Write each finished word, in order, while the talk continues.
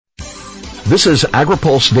This is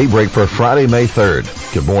AgriPulse Daybreak for Friday, May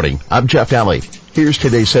 3rd. Good morning. I'm Jeff Alley. Here's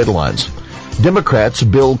today's headlines. Democrats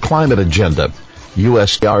build climate agenda.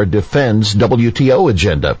 USDR defends WTO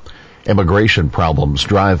agenda. Immigration problems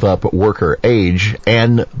drive up worker age,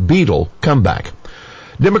 and beetle comeback.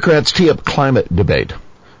 Democrats tee up climate debate.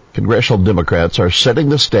 Congressional Democrats are setting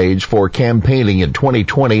the stage for campaigning in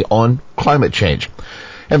 2020 on climate change.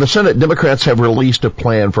 And the Senate Democrats have released a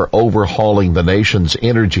plan for overhauling the nation's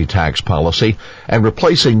energy tax policy and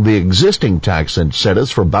replacing the existing tax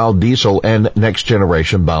incentives for biodiesel and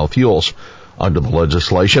next-generation biofuels. Under the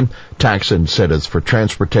legislation, tax incentives for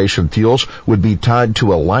transportation fuels would be tied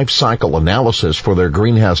to a life cycle analysis for their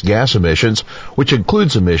greenhouse gas emissions, which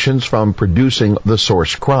includes emissions from producing the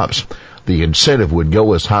source crops. The incentive would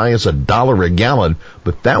go as high as $1 a gallon,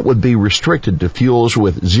 but that would be restricted to fuels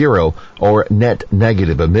with zero or net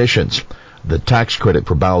negative emissions. The tax credit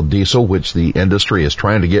for biodiesel, which the industry is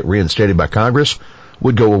trying to get reinstated by Congress,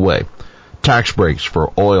 would go away. Tax breaks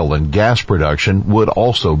for oil and gas production would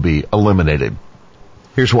also be eliminated.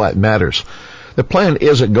 Here's why it matters. The plan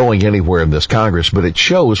isn't going anywhere in this Congress, but it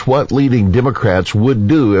shows what leading Democrats would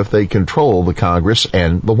do if they control the Congress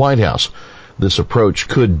and the White House. This approach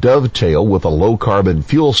could dovetail with a low-carbon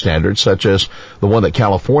fuel standard such as the one that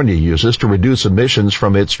California uses to reduce emissions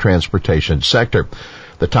from its transportation sector.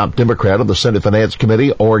 The top Democrat of the Senate Finance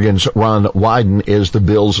Committee, Oregon's Ron Wyden, is the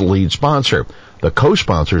bill's lead sponsor. The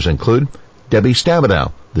co-sponsors include Debbie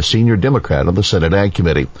Stabenow, the senior Democrat of the Senate Ag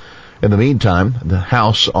Committee. In the meantime, the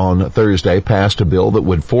House on Thursday passed a bill that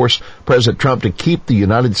would force President Trump to keep the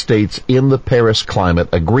United States in the Paris Climate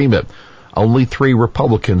Agreement. Only 3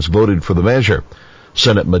 Republicans voted for the measure.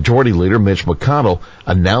 Senate Majority Leader Mitch McConnell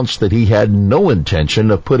announced that he had no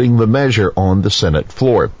intention of putting the measure on the Senate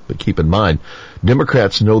floor. But keep in mind,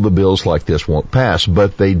 Democrats know the bills like this won't pass,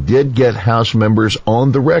 but they did get House members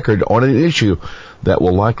on the record on an issue that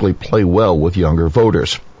will likely play well with younger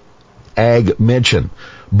voters. Ag mention.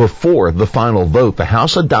 Before the final vote, the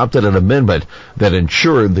House adopted an amendment that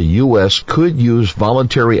ensured the U.S. could use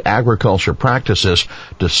voluntary agriculture practices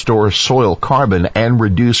to store soil carbon and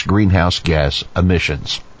reduce greenhouse gas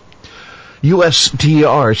emissions.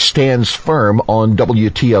 USTR stands firm on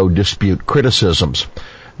WTO dispute criticisms.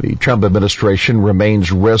 The Trump administration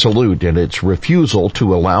remains resolute in its refusal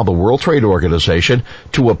to allow the World Trade Organization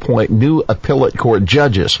to appoint new appellate court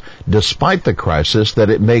judges, despite the crisis that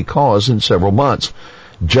it may cause in several months.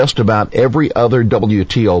 Just about every other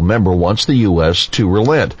WTO member wants the U.S. to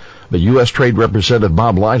relent. But U.S. Trade Representative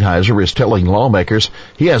Bob Lighthizer is telling lawmakers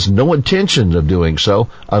he has no intention of doing so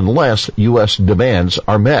unless U.S. demands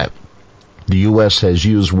are met. The U.S. has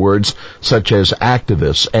used words such as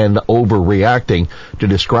activists and overreacting to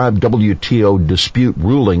describe WTO dispute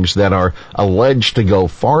rulings that are alleged to go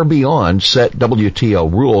far beyond set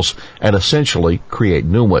WTO rules and essentially create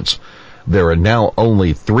new ones. There are now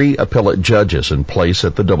only 3 appellate judges in place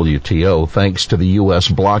at the WTO thanks to the U.S.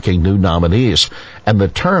 blocking new nominees, and the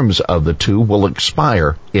terms of the 2 will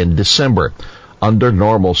expire in December. Under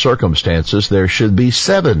normal circumstances, there should be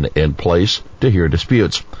 7 in place to hear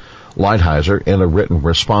disputes. Lighthizer, in a written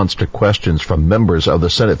response to questions from members of the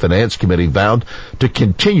Senate Finance Committee, vowed to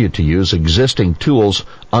continue to use existing tools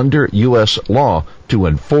under U.S. law to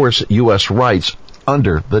enforce U.S. rights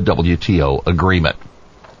under the WTO agreement.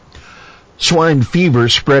 Swine fever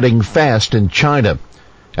spreading fast in China.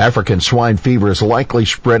 African swine fever is likely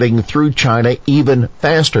spreading through China even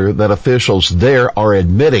faster than officials there are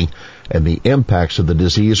admitting, and the impacts of the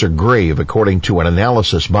disease are grave, according to an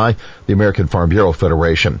analysis by the American Farm Bureau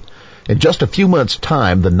Federation. In just a few months'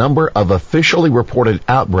 time, the number of officially reported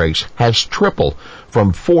outbreaks has tripled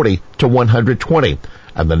from 40 to 120,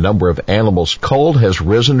 and the number of animals culled has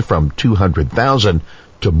risen from 200,000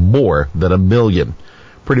 to more than 1 million.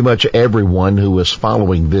 Pretty much everyone who is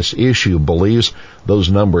following this issue believes those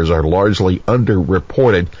numbers are largely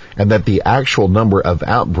underreported and that the actual number of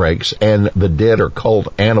outbreaks and the dead or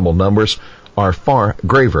culled animal numbers are far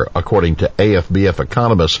graver, according to AFBF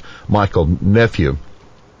economist Michael Nephew.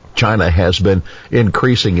 China has been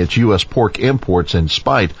increasing its U.S. pork imports in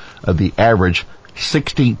spite of the average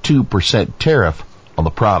 62% tariff on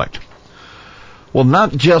the product. Well,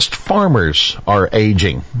 not just farmers are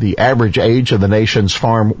aging. The average age of the nation's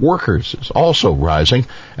farm workers is also rising,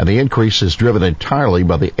 and the increase is driven entirely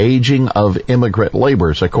by the aging of immigrant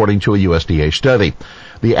laborers, according to a USDA study.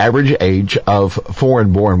 The average age of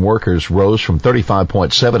foreign-born workers rose from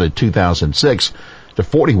 35.7 in 2006 to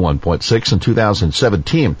 41.6 in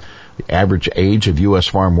 2017. The average age of U.S.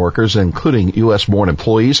 farm workers, including U.S.-born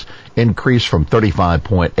employees, increased from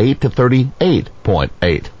 35.8 to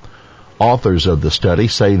 38.8. Authors of the study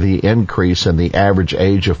say the increase in the average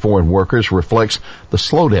age of foreign workers reflects the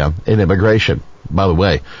slowdown in immigration. By the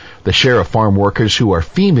way, the share of farm workers who are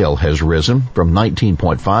female has risen from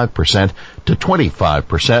 19.5% to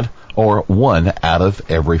 25%, or 1 out of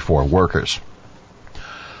every 4 workers.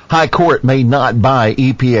 High Court may not buy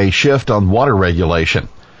EPA shift on water regulation.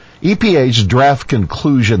 EPA's draft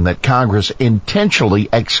conclusion that Congress intentionally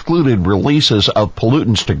excluded releases of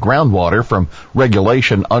pollutants to groundwater from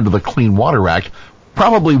regulation under the Clean Water Act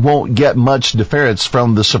probably won't get much deference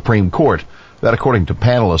from the Supreme Court. That according to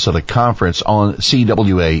panelists at a conference on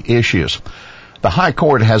CWA issues. The High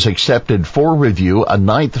Court has accepted for review a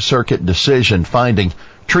Ninth Circuit decision finding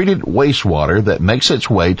treated wastewater that makes its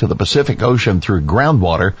way to the Pacific Ocean through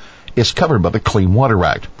groundwater is covered by the Clean Water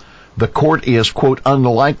Act. The court is, quote,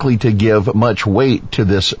 unlikely to give much weight to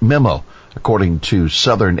this memo, according to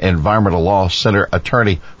Southern Environmental Law Center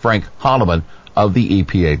attorney Frank Holloman of the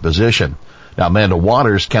EPA position. Now, Amanda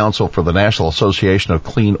Waters, counsel for the National Association of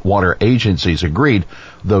Clean Water Agencies, agreed,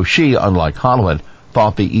 though she, unlike Holloman,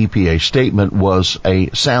 thought the EPA statement was a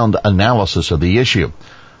sound analysis of the issue.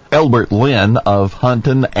 Elbert Lynn of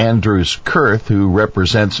Hunton Andrews Kurth, who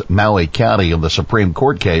represents Maui County in the Supreme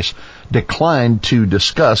Court case, declined to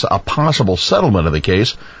discuss a possible settlement of the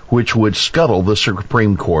case, which would scuttle the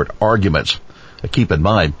Supreme Court arguments. Keep in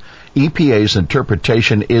mind, EPA's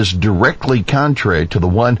interpretation is directly contrary to the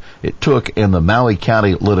one it took in the Maui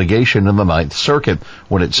County litigation in the Ninth Circuit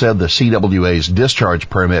when it said the CWA's discharge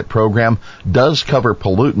permit program does cover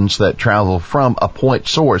pollutants that travel from a point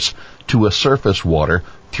source to a surface water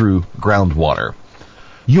through groundwater.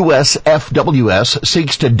 USFWS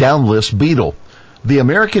seeks to downlist beetle. The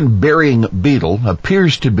American burying beetle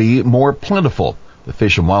appears to be more plentiful, the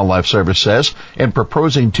Fish and Wildlife Service says, in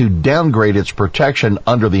proposing to downgrade its protection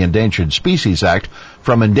under the Endangered Species Act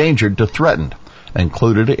from endangered to threatened.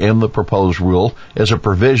 Included in the proposed rule is a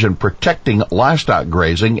provision protecting livestock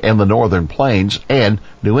grazing in the northern plains and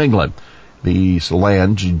New England. These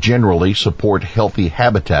lands generally support healthy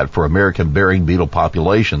habitat for American burying beetle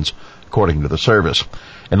populations, according to the service.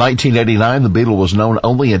 In 1989, the beetle was known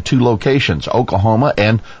only in 2 locations, Oklahoma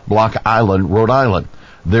and Block Island, Rhode Island.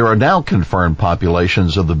 There are now confirmed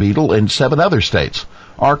populations of the beetle in 7 other states: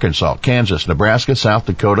 Arkansas, Kansas, Nebraska, South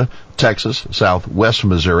Dakota, Texas, Southwest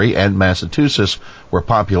Missouri, and Massachusetts, where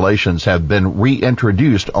populations have been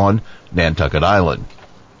reintroduced on Nantucket Island.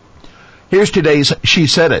 Here's today's She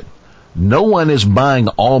Said It. No one is buying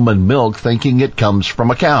almond milk thinking it comes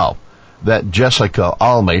from a cow. That Jessica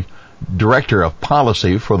Alme, Director of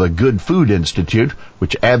Policy for the Good Food Institute,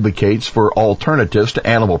 which advocates for alternatives to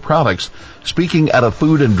animal products, speaking at a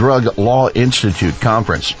Food and Drug Law Institute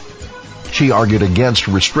conference. She argued against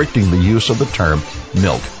restricting the use of the term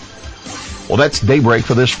milk. Well, that's Daybreak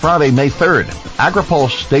for this Friday, May 3rd.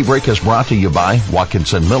 AgriPulse Daybreak is brought to you by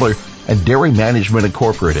Watkinson Miller and Dairy Management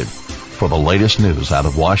Incorporated. For the latest news out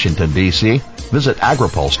of Washington, D.C., visit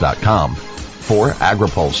agripulse.com. For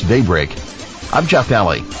AgriPulse Daybreak, I'm Jeff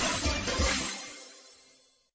Daly.